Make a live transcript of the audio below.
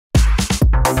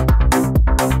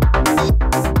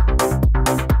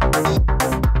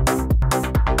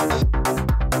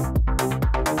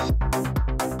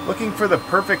for the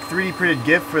perfect 3D printed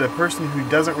gift for the person who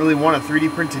doesn't really want a 3D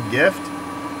printed gift?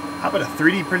 How about a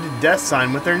 3D printed desk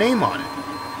sign with their name on it?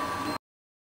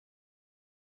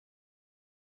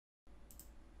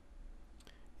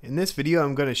 In this video,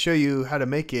 I'm going to show you how to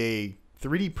make a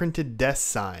 3D printed desk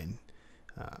sign.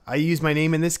 I use my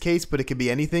name in this case, but it could be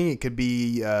anything. It could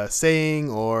be a saying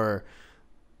or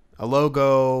a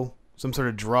logo, some sort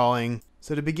of drawing.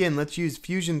 So to begin, let's use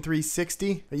Fusion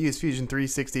 360. I use Fusion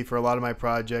 360 for a lot of my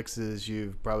projects, as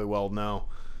you probably well know.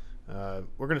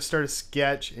 We're going to start a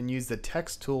sketch and use the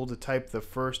text tool to type the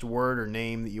first word or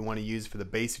name that you want to use for the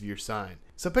base of your sign.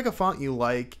 So pick a font you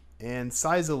like and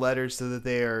size the letters so that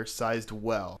they are sized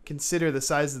well. Consider the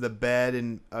size of the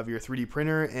bed of your 3D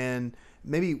printer and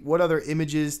maybe what other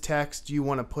images, text you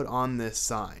want to put on this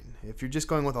sign. If you're just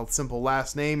going with a simple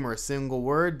last name or a single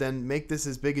word, then make this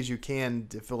as big as you can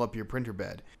to fill up your printer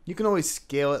bed. You can always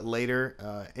scale it later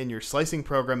in your slicing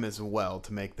program as well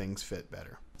to make things fit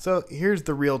better. So here's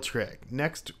the real trick.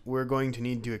 Next, we're going to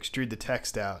need to extrude the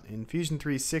text out. In Fusion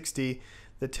 360,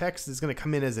 the text is going to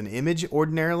come in as an image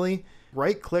ordinarily.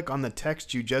 Right-click on the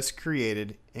text you just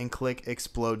created and click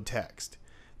Explode Text.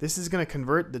 This is going to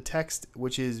convert the text,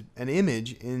 which is an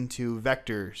image, into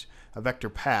vectors, a vector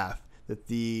path that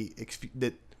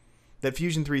that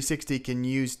Fusion 360 can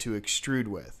use to extrude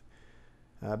with.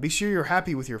 Be sure you're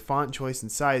happy with your font choice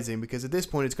and sizing, because at this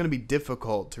point it's going to be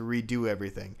difficult to redo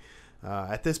everything.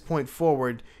 At this point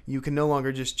forward, you can no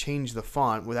longer just change the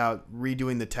font without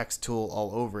redoing the text tool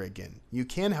all over again. You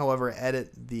can, however,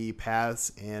 edit the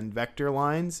paths and vector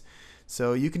lines,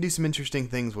 so you can do some interesting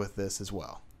things with this as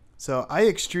well. So I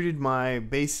extruded my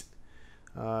base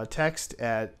text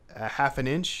at a 1/2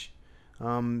 inch.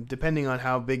 Depending on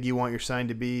how big you want your sign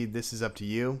to be, this is up to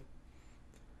you.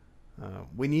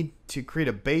 We need to create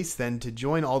a base then to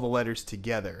join all the letters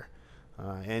together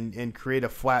and create a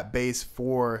flat base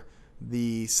for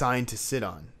the sign to sit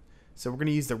on. So we're going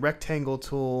to use the rectangle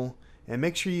tool and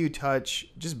make sure you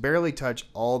just barely touch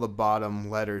all the bottom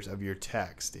letters of your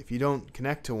text. If you don't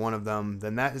connect to one of them,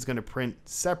 then that is going to print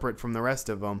separate from the rest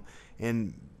of them,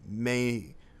 and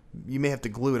you may have to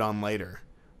glue it on later.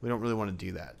 We don't really want to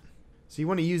do that. So you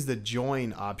want to use the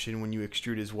join option when you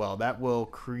extrude as well. That will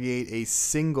create a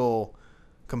single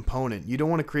component. You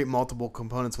don't want to create multiple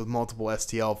components with multiple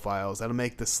STL files. That'll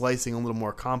make the slicing a little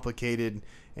more complicated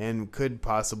and could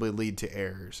possibly lead to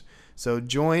errors. So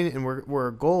join, and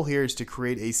our goal here is to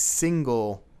create a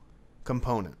single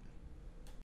component.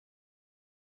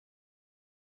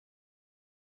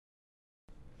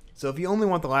 So if you only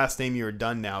want the last name, you are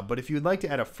done now, but if you would like to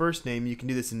add a first name, you can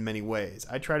do this in many ways.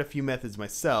 I tried a few methods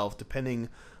myself, depending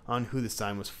on who the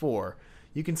sign was for.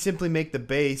 You can simply make the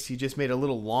base you just made a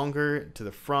little longer to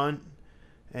the front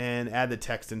and add the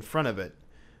text in front of it.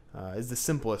 Is the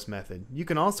simplest method. You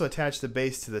can also attach the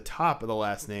base to the top of the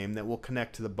last name that will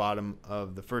connect to the bottom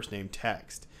of the first name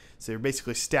text. So you're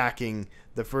basically stacking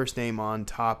the first name on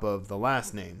top of the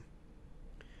last name.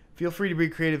 Feel free to be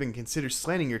creative and consider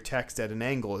slanting your text at an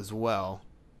angle as well.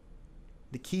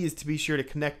 The key is to be sure to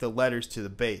connect the letters to the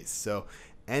base. So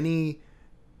any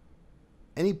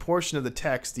portion of the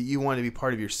text that you want to be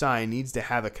part of your sign needs to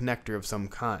have a connector of some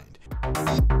kind.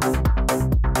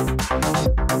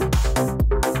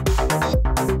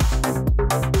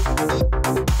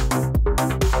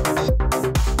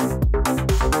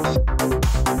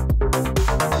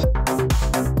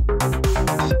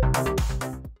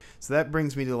 So that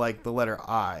brings me to the letter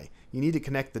I. You need to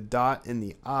connect the dot in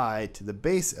the I to the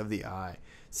base of the I.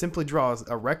 Simply draw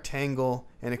a rectangle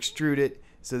and extrude it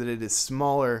so that it is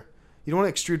smaller. You don't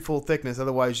want to extrude full thickness,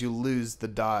 otherwise you lose the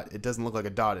dot. It doesn't look like a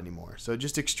dot anymore. So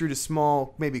just extrude a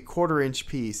small, maybe 1/4 inch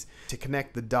piece to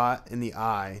connect the dot in the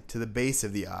I to the base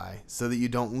of the I so that you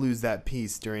don't lose that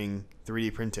piece during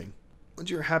 3D printing. Once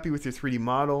you're happy with your 3D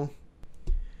model,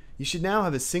 you should now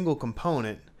have a single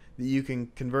component that you can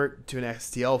convert to an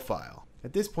STL file.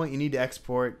 At this point, you need to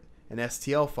export an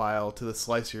STL file to the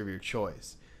slicer of your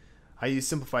choice. I use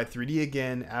Simplify 3D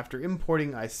again. After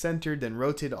importing, I centered and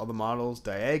rotated all the models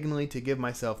diagonally to give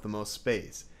myself the most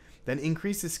space. Then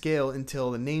increase the scale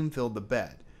until the name filled the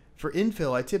bed. For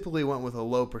infill, I typically went with a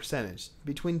low percentage.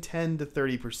 Between 10 to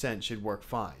 30% should work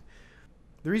fine.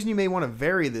 The reason you may want to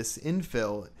vary this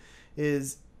infill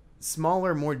is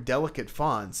smaller, more delicate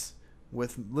fonts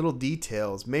with little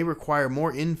details may require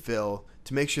more infill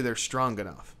to make sure they're strong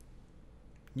enough.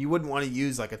 You wouldn't want to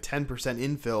use like a 10%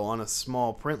 infill on a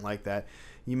small print like that.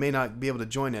 You may not be able to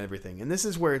join everything. And this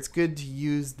is where it's good to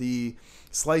use the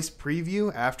slice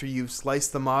preview after you've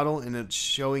sliced the model and it's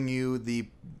showing you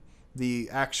the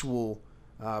actual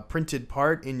printed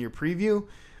part in your preview.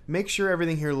 make sure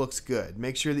everything here looks good.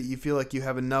 Make sure that you feel like you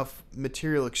have enough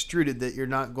material extruded that you're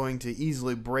not going to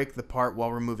easily break the part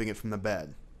while removing it from the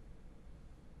bed.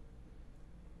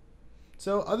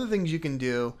 So other things you can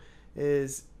do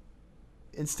is,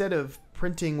 instead of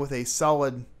printing with a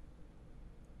solid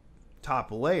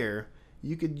top layer,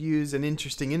 you could use an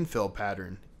interesting infill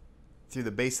pattern through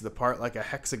the base of the part, like a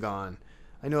hexagon.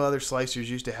 I know other slicers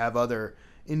used to have other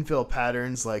infill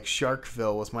patterns, like shark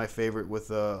fill was my favorite with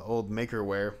old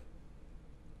Makerware.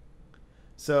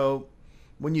 So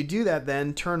when you do that,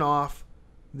 then turn off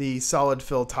the solid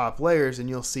fill top layers and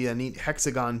you'll see a neat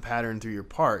hexagon pattern through your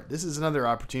part. This is another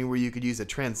opportunity where you could use a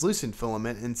translucent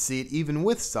filament and see it even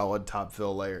with solid top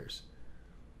fill layers.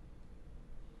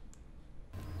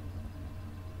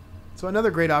 So another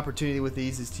great opportunity with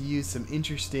these is to use some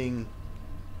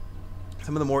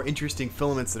of the more interesting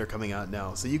filaments that are coming out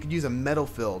now. So you could use a metal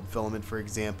filled filament, for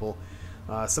example.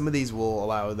 Some of these will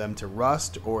allow them to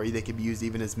rust, or they could be used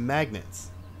even as magnets.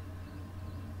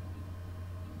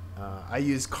 I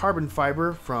use carbon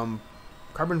fiber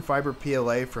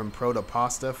PLA from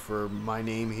Protopasta for my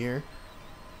name here.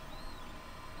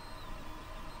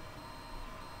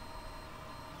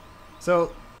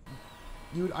 So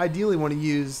you would ideally want to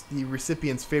use the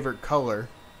recipient's favorite color,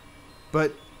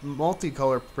 but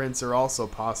multicolor prints are also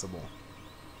possible.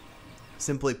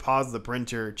 Simply pause the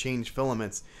printer, change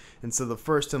filaments, and so the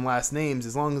first and last names,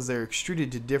 as long as they're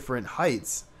extruded to different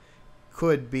heights,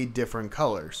 could be different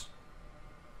colors.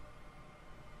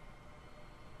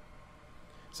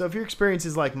 So if your experience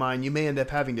is like mine, you may end up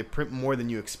having to print more than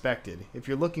you expected. If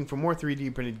you're looking for more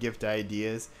 3D printed gift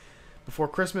ideas, before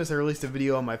Christmas I released a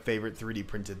video on my favorite 3D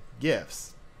printed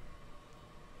gifts.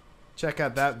 Check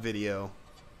out that video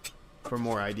for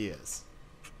more ideas.